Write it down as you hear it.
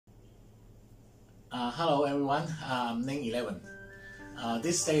Hello everyone, I'm Ning 11.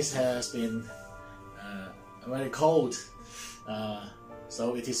 These days has been very cold,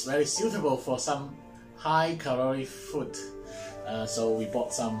 so it is very suitable for some high calorie food. So we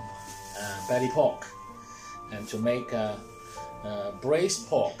bought some belly pork and to make braised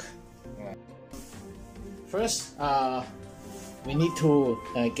pork. First, we need to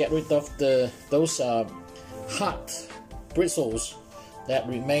get rid of those hard bristles that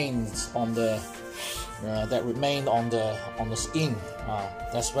remains on the skin.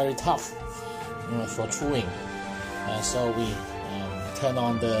 That's very tough for chewing. So we turn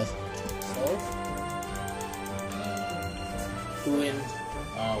on the stove, doing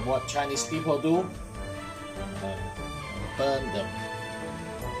what Chinese people do, burn them.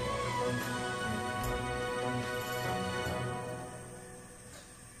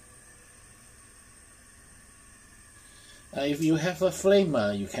 If you have a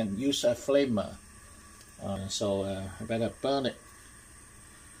flamer, you can use a flamer. So I better burn it.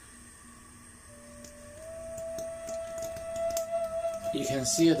 You can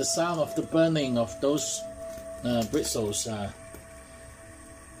see the sound of the burning of those bristles. The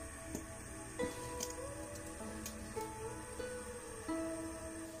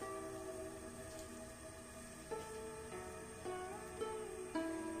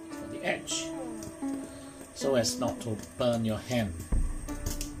edge, so as not to burn your hand.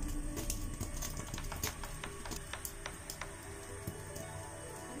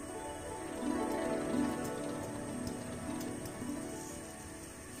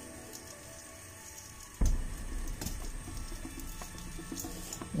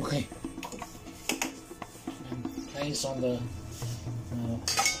 Okay, and place on the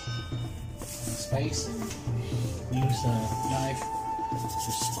space and use a knife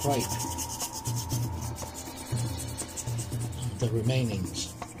to scrape the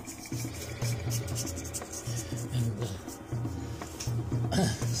remainings and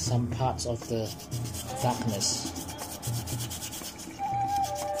some parts of the darkness.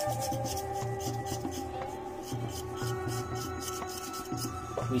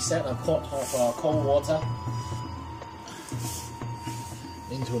 We set a pot of cold water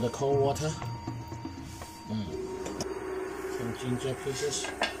into the cold water. Some ginger pieces.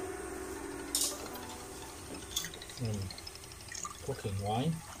 Cooking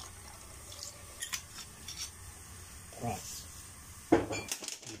wine. Right.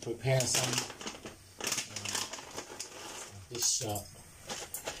 We prepare some this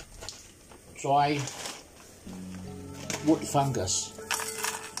dry wood fungus.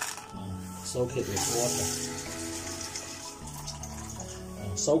 Soak it with water.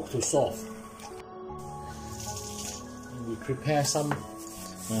 Soak to soft. And we prepare some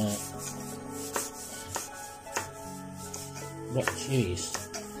red chilies,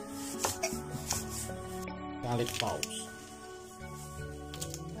 garlic bulbs,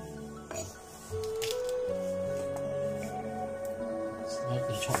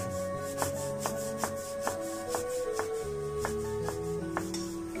 slightly chopped.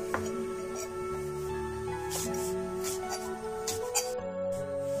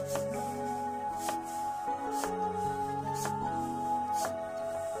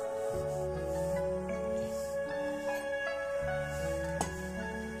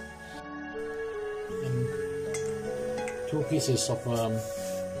 And 2 pieces of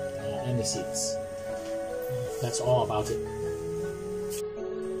aniseeds. That's all about it.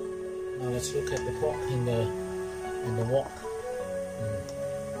 Now let's look at the pork in the wok.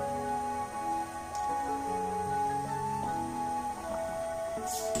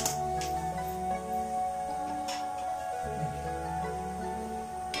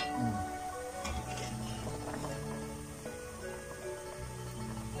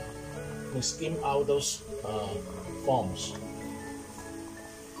 We skim out those foams.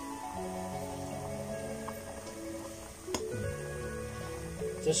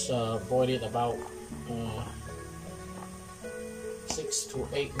 Just boil it about 6 to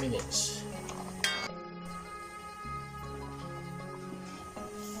 8 minutes.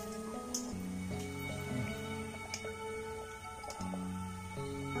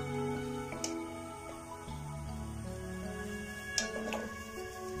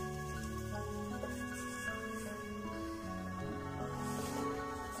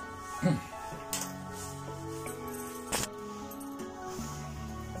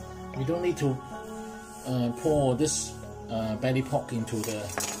 We don't need to pour this belly pork into the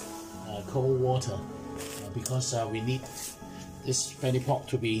cold water because we need this belly pork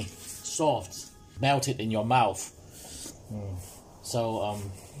to be soft, melted in your mouth. So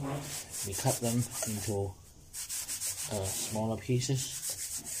we cut them into smaller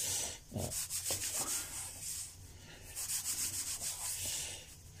pieces.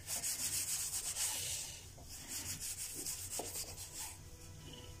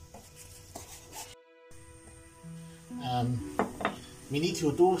 we need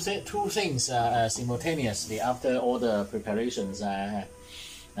to do two things simultaneously after all the preparations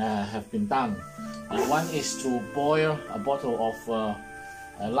have been done. One is to boil a bottle of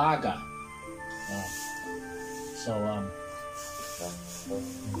lager.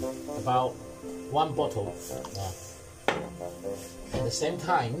 About 1 bottle. At the same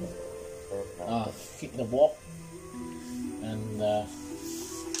time, keep the wok and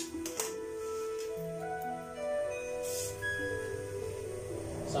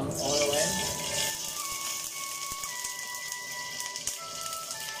some oil in.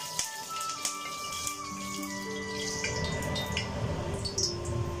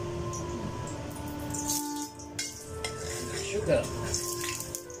 Sugar.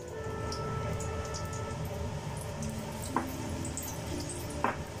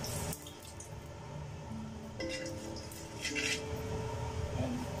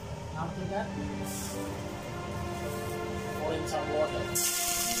 And after that, pour in some water.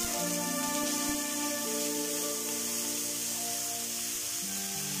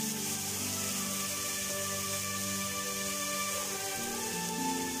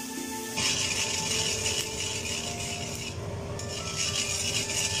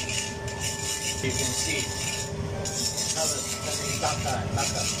 You can see color turning darker and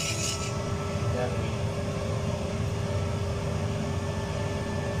darker. Then we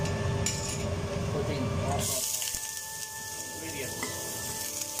put in all sorts of ingredients.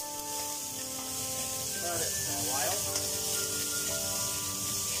 Stir it for a while.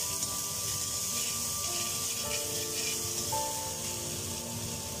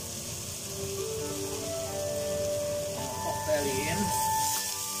 Porkbelly in.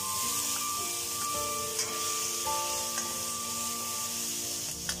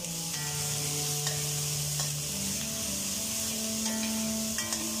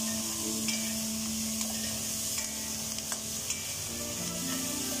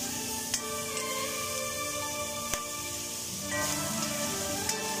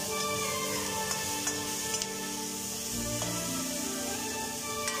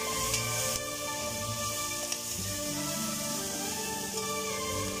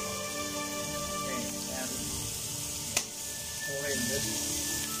 Pour in this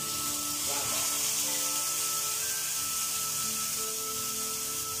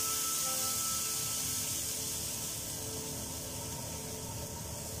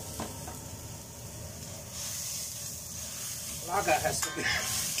lager.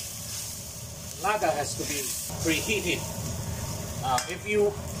 Lager has to be preheated. If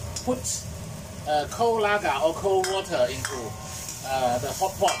you put cold lager or cold water into the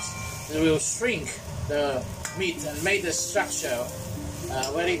hot pot, it will shrink the meat and make the structure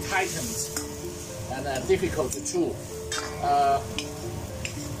very tightened and difficult to chew.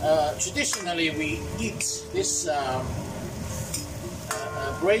 Traditionally, we eat this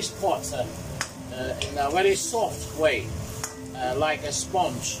braised pot in a very soft way, like a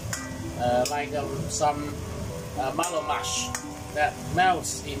sponge, like some mallow mash that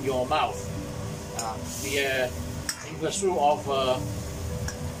melts in your mouth. In pursuit of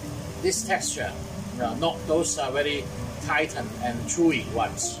this texture, not those very tightened and chewy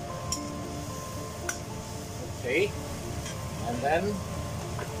ones. Okay, and then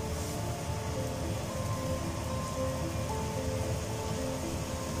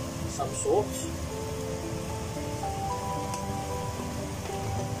some salt.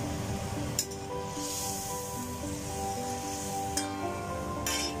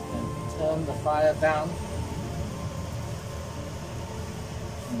 And turn the fire down.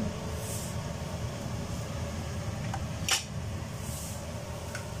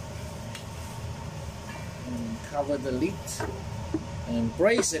 Cover the lid and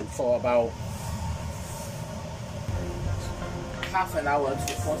braise it for about half an hour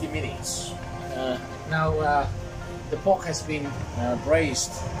to 40 minutes. Now the pork has been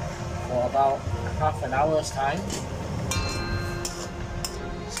braised for about half an hour's time.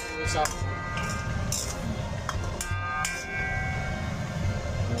 Stir up.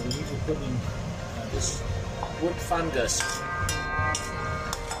 We need to put in this wood fungus.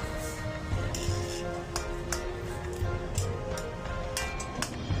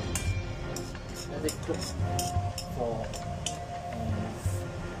 Let it cook for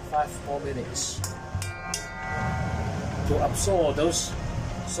 5 more minutes to absorb those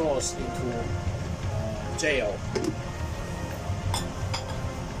sauce into gel.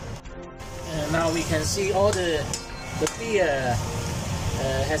 And now we can see all the beer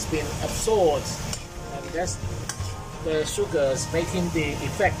has been absorbed, and that's the sugars making the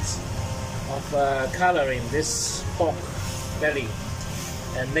effect of coloring this pork belly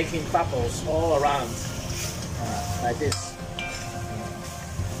and making bubbles all around like this.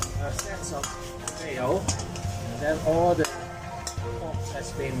 A sense of mayo, and then all the pork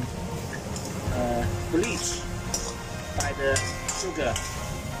has been bleached by the sugar.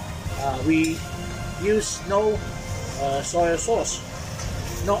 We use no soy sauce,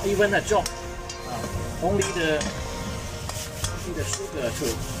 not even a drop. Only the sugar to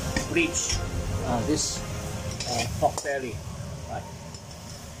bleach this pork belly. Right.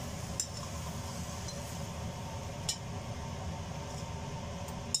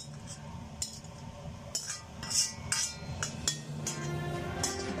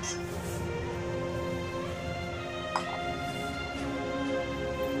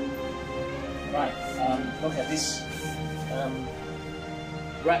 Right, look at this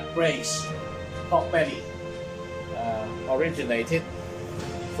Redbraised pork belly, originated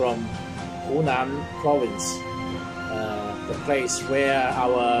from Hunan province, the place where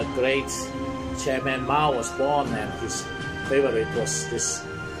our great Chairman Mao was born, and his favorite was this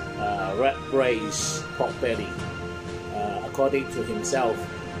Redbraised pork belly. According to himself,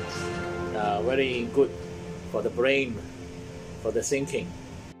 very good for the brain, for the thinking.